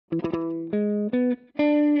We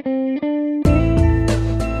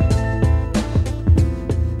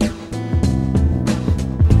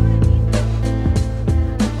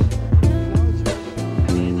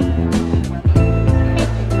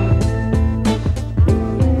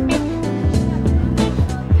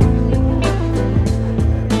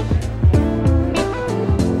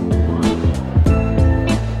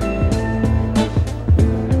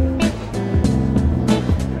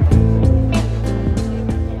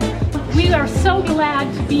are so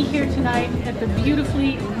glad to be here tonight at the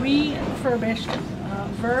beautifully refurbished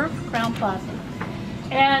Verve Crown Plaza.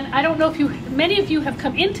 And I don't know if many of you have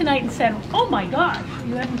come in tonight and said, oh my gosh,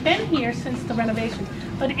 you haven't been here since the renovation.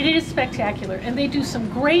 But it is spectacular, and they do some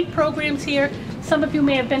great programs here. Some of you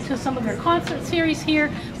may have been to some of their concert series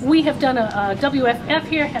here. We have done a WFF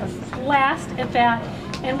here, had a blast at that,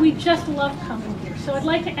 and we just love coming here. So I'd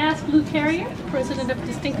like to ask Lou Carrier, President of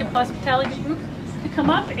Distinctive Hospitality Group, to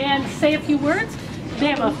come up and say a few words. They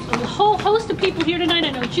have a whole host of people here tonight.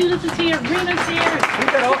 I know Judith is here, Rena's here.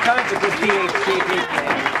 We've got all kinds of good DHCP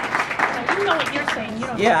fans. You know what you're saying. You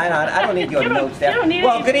don't I don't need your notes there.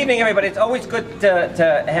 Well, good evening, everybody. It's always good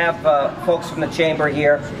to have folks from the chamber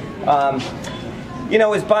here. You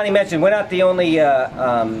know, as Bonnie mentioned, we're not the only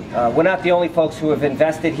folks who have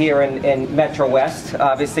invested here in Metro West.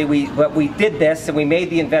 Obviously, we did this and we made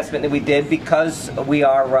the investment that we did because we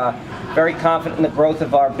are very confident in the growth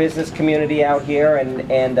of our business community out here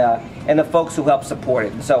and the folks who help support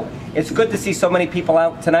it. So it's good to see so many people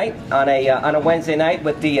out tonight on a Wednesday night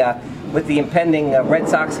with the impending Red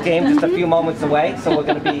Sox game just a few moments away. So we're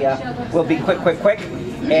going to be we'll be quick,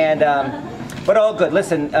 and. But all good.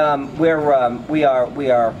 Listen, we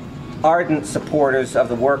are ardent supporters of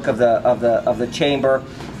the work of the chamber.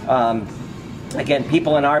 Again,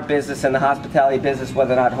 people in our business, in the hospitality business,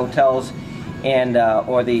 whether or not hotels and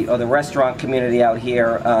or the restaurant community out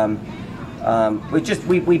here,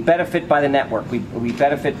 we benefit by the network. We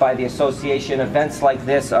benefit by the association. Events like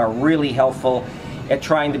this are really helpful at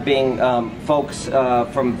trying to bring folks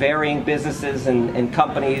from varying businesses and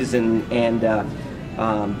companies and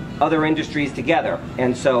other industries together.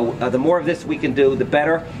 And so the more of this we can do, the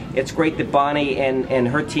better. It's great that Bonnie and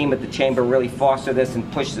her team at the chamber really foster this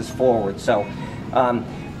and push this forward. So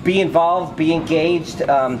be involved, be engaged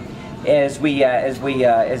as we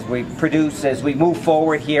produce, as we move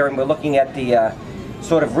forward here, and we're looking at the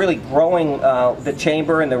sort of really growing the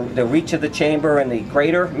chamber and the reach of the chamber in the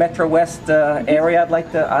greater Metro West area.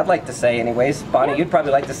 I'd like to say, anyways. Bonnie, you'd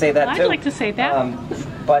probably like to say that too. I'd like to say that.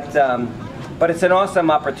 But it's an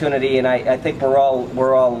awesome opportunity, and I think we're all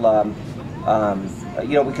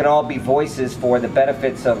you know, we can all be voices for the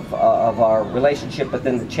benefits of our relationship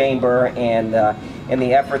within the chamber and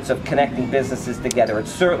the efforts of connecting businesses together.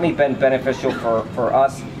 It's certainly been beneficial for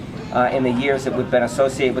us in the years that we've been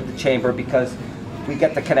associated with the chamber because we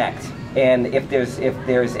get to connect. And if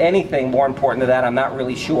there's anything more important to that, I'm not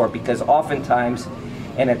really sure, because oftentimes,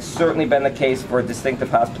 and it's certainly been the case for a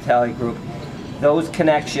Distinctive Hospitality Group, those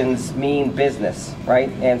connections mean business, right?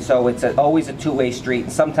 And so it's always a two-way street,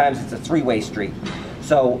 and sometimes it's a three-way street.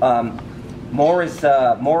 So more is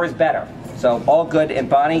better. So all good. And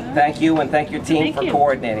Bonnie, thank you, and thank your team for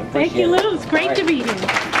coordinating. Thank you, Lou. It's great to be here. So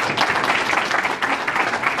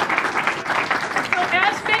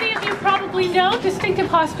as many of you probably know, Distinctive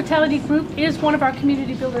Hospitality Group is one of our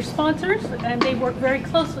community builder sponsors, and they work very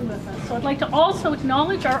closely with us. So I'd like to also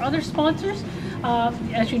acknowledge our other sponsors.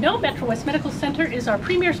 As you know, Metro West Medical Center is our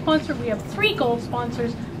premier sponsor. We have 3 gold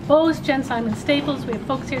sponsors, Bose, Jen Simon Staples. We have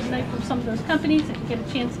folks here tonight from some of those companies if you get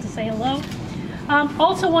a chance to say hello.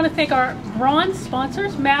 Also want to thank our bronze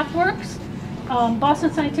sponsors, MathWorks,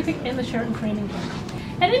 Boston Scientific, and the Sheraton Framing Group.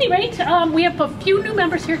 At any rate, we have a few new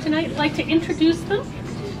members here tonight. I'd like to introduce them.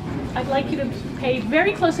 I'd like you to pay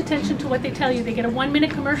very close attention to what they tell you. They get a 1-minute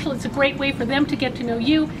commercial. It's a great way for them to get to know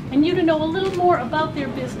you and you to know a little more about their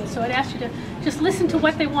business. So I'd ask you to just listen to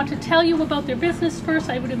what they want to tell you about their business first.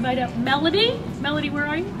 I would invite up Melody. Melody, where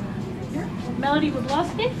are you? Here. Melody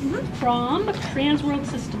Roblowski from Transworld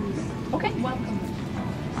Systems. Okay, welcome.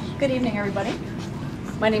 Good evening, everybody.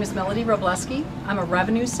 My name is Melody Roblowski. I'm a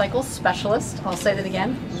revenue cycle specialist. I'll say that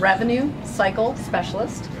again, revenue cycle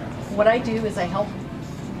specialist. What I do is I help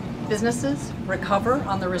businesses recover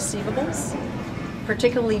on their receivables,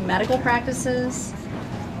 particularly medical practices,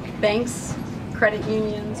 banks, credit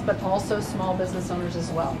unions, but also small business owners as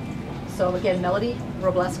well. So again, Melody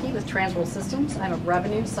Roblowski with Transworld Systems. I'm a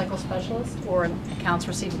revenue cycle specialist or an accounts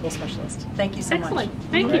receivable specialist. Thank you so much. Excellent.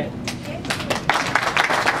 Thank you.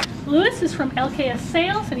 Lewis is from LKS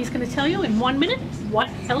Sales, and he's going to tell you in 1 minute what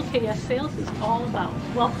LKS Sales is all about.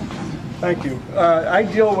 Welcome. Thank you. I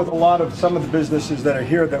deal with a lot of some of the businesses that are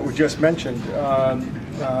here that were just mentioned.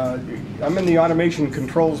 I'm in the automation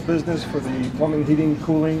controls business for the plumbing, heating,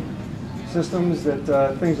 cooling systems,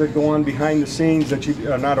 that things that go on behind the scenes that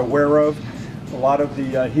you are not aware of. A lot of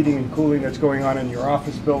the heating and cooling that's going on in your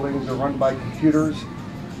office buildings are run by computers.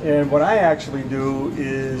 And what I actually do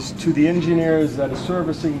is, to the engineers that are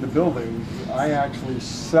servicing the buildings, I actually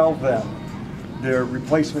sell them their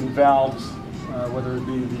replacement valves, whether it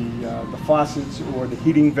be the faucets or the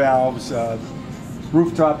heating valves,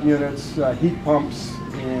 rooftop units, heat pumps.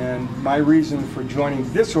 And my reason for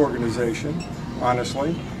joining this organization,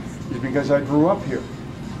 honestly, is because I grew up here.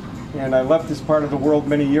 And I left this part of the world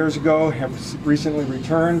many years ago, have recently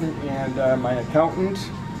returned, and my accountant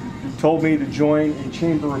told me to join a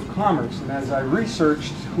Chamber of Commerce. And as I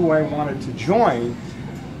researched who I wanted to join,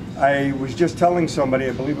 I was just telling somebody,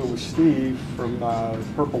 I believe it was Steve from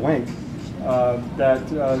Purple Ink, that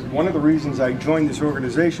one of the reasons I joined this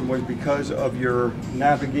organization was because of your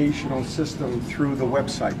navigational system through the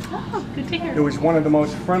website. Oh, good to hear. It was one of the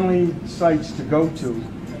most friendly sites to go to,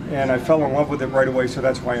 and I fell in love with it right away, so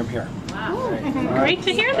that's why I'm here. Wow. Great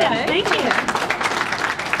to hear that. Thank you.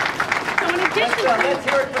 So in addition Let's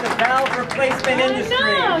hear it for the valve replacement industry.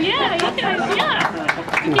 No, yeah, you guys,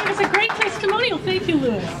 yeah. You gave us a great testimonial. Thank you,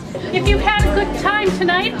 Louis. If you've had a good time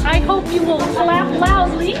tonight, I hope you will clap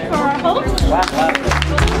loudly for our host.